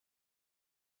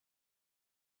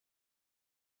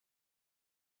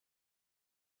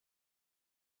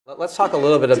Let's talk a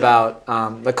little bit about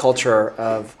the culture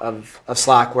of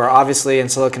Slack, where obviously in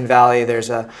Silicon Valley there's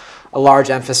a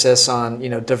large emphasis on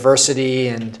diversity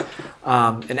and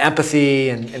empathy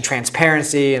and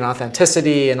transparency and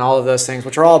authenticity and all of those things,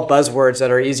 which are all buzzwords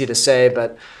that are easy to say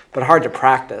but hard to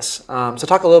practice. So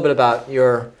talk a little bit about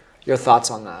your thoughts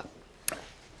on that.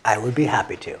 I would be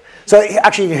happy to. So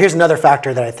actually, here's another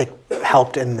factor that I think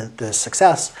helped in the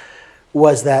success,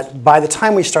 was that by the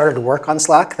time we started to work on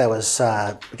Slack, that was,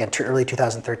 again, early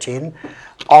 2013,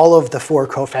 all of the 4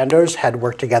 co-founders had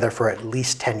worked together for at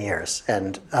least 10 years.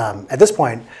 And at this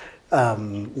point,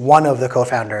 one of the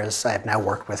co-founders I have now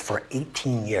worked with for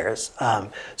 18 years.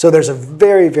 So there's a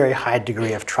very, very high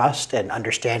degree of trust and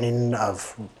understanding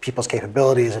of people's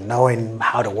capabilities and knowing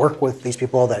how to work with these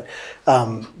people that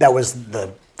was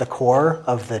the core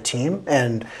of the team.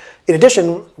 And in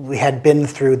addition, we had been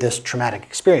through this traumatic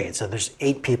experience. So there's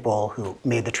 8 people who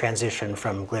made the transition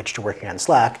from Glitch to working on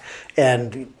Slack,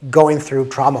 and going through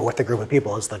trauma with a group of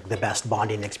people is like the best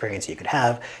bonding experience you could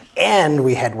have. And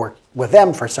we had worked with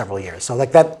them for several years. So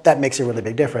like that makes a really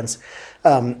big difference.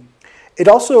 It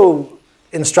also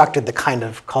instructed the kind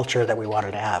of culture that we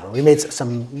wanted to have. And we made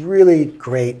some really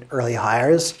great early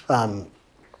hires.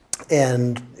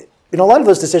 And a lot of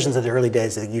those decisions in the early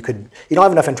days, that you don't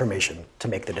have enough information to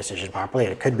make the decision properly.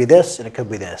 It could be this, and it could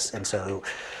be this. And so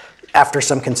after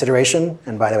some consideration,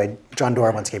 and by the way, John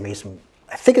Doerr once gave me some,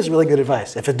 I think is really good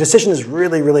advice. If a decision is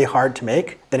really, really hard to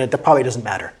make, then it probably doesn't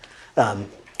matter.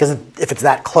 Because if it's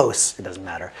that close, it doesn't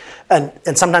matter. And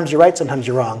sometimes you're right, sometimes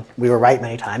you're wrong. We were right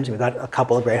many times. We got a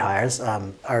couple of great hires.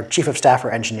 Our chief of staff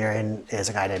for engineering is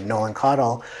a guy named Nolan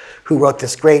Caudill, who wrote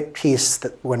this great piece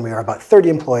that when we were about 30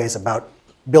 employees about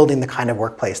building the kind of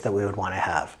workplace that we would want to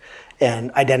have,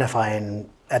 and identifying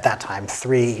at that time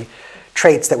 3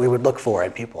 traits that we would look for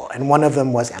in people. And one of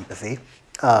them was empathy.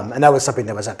 And that was something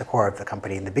that was at the core of the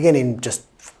company in the beginning. Just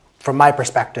from my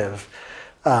perspective,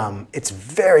 it's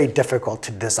very difficult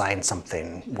to design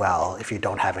something well if you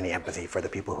don't have any empathy for the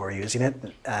people who are using it.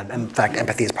 And in fact,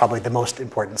 empathy is probably the most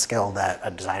important skill that a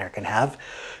designer can have.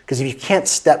 Because if you can't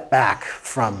step back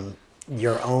from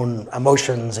your own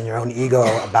emotions and your own ego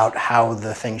about how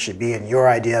the thing should be and your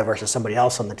idea versus somebody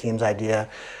else on the team's idea,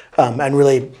 and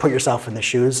really put yourself in the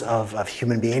shoes of a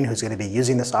human being who's going to be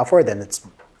using the software, then it's,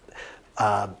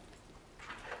 I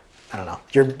don't know,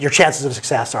 your chances of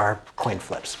success are coin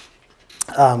flips.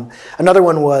 Another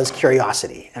one was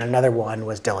curiosity, and another one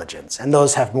was diligence. And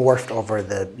those have morphed over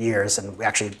the years. And we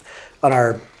actually, on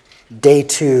our day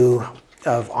 2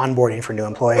 of onboarding for new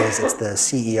employees, it's the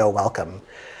CEO welcome.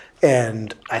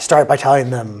 And I start by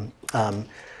telling them,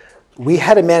 we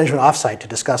had a management offsite to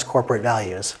discuss corporate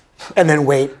values, and then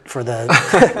wait for the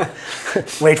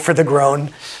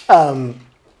groan.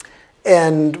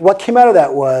 And what came out of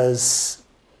that was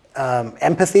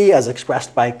empathy as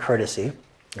expressed by courtesy,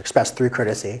 expressed through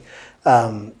courtesy.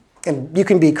 And you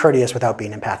can be courteous without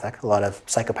being empathic. A lot of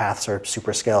psychopaths are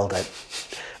super skilled at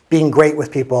being great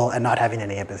with people and not having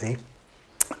any empathy.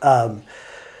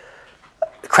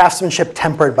 Craftsmanship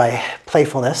tempered by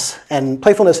playfulness. And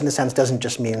playfulness in a sense doesn't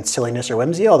just mean silliness or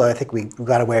whimsy, although I think we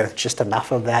got away with just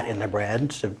enough of that in the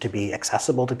brand to be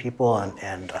accessible to people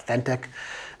and authentic.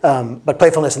 But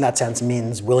playfulness in that sense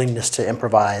means willingness to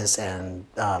improvise and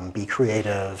be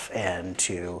creative and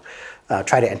to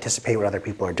try to anticipate what other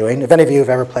people are doing. If any of you have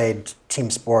ever played team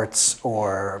sports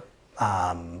or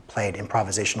played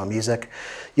improvisational music,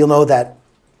 you'll know that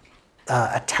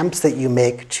attempts that you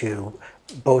make to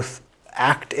both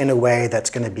act in a way that's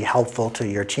going to be helpful to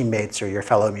your teammates or your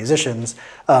fellow musicians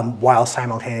while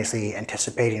simultaneously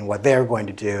anticipating what they're going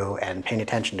to do and paying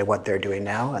attention to what they're doing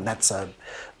now. And that's the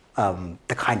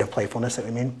kind of playfulness that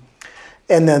we mean.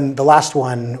 And then the last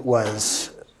one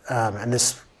was, and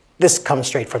this comes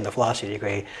straight from the philosophy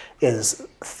degree, is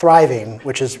thriving,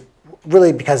 which is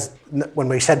really because when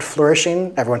we said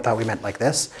flourishing, everyone thought we meant like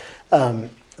this.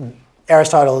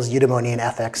 Aristotle's eudaimonian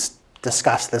ethics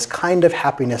discuss this kind of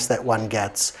happiness that one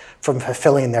gets from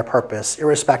fulfilling their purpose,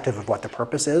 irrespective of what the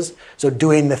purpose is. So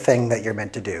doing the thing that you're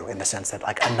meant to do, in the sense that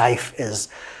like a knife is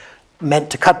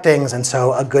meant to cut things, and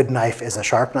so a good knife is a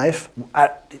sharp knife.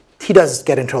 He does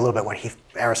get into a little bit what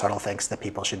Aristotle thinks that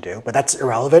people should do, but that's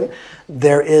irrelevant.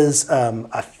 There is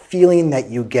a feeling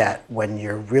that you get when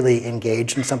you're really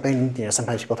engaged in something.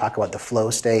 Sometimes people talk about the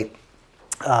flow state.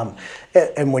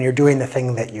 And when you're doing the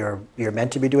thing that you're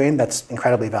meant to be doing, that's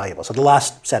incredibly valuable. So the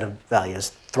last set of values,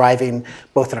 thriving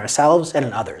both in ourselves and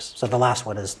in others. So the last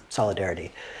one is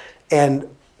solidarity. And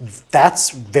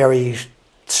that's very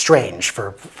strange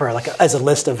for like as a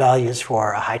list of values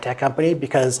for a high-tech company,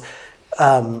 because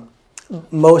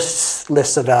most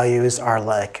lists of values are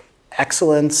like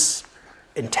excellence,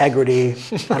 integrity.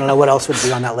 I don't know what else would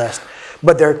be on that list.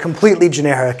 But they're completely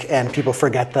generic, and people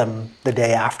forget them the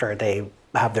day after they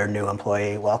have their new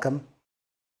employee welcome.